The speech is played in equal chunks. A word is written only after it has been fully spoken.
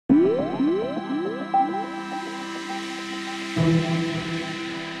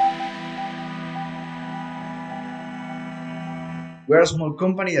We are a small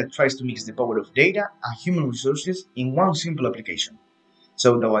company that tries to mix the power of data and human resources in one simple application,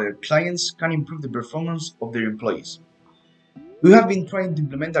 so that our clients can improve the performance of their employees. We have been trying to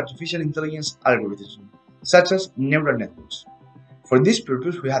implement artificial intelligence algorithms, such as neural networks. For this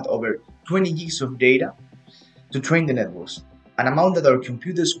purpose, we had over 20 gigs of data to train the networks, an amount that our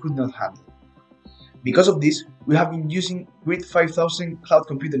computers could not handle. Because of this, we have been using Grid 5000 cloud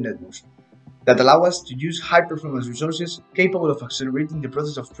computer networks that allow us to use high-performance resources capable of accelerating the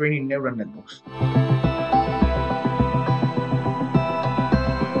process of training neural networks.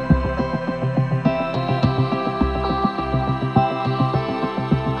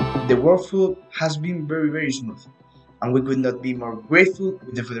 The workflow has been very smooth, and we could not be more grateful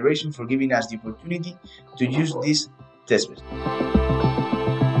with the Federation for giving us the opportunity to use this testbed.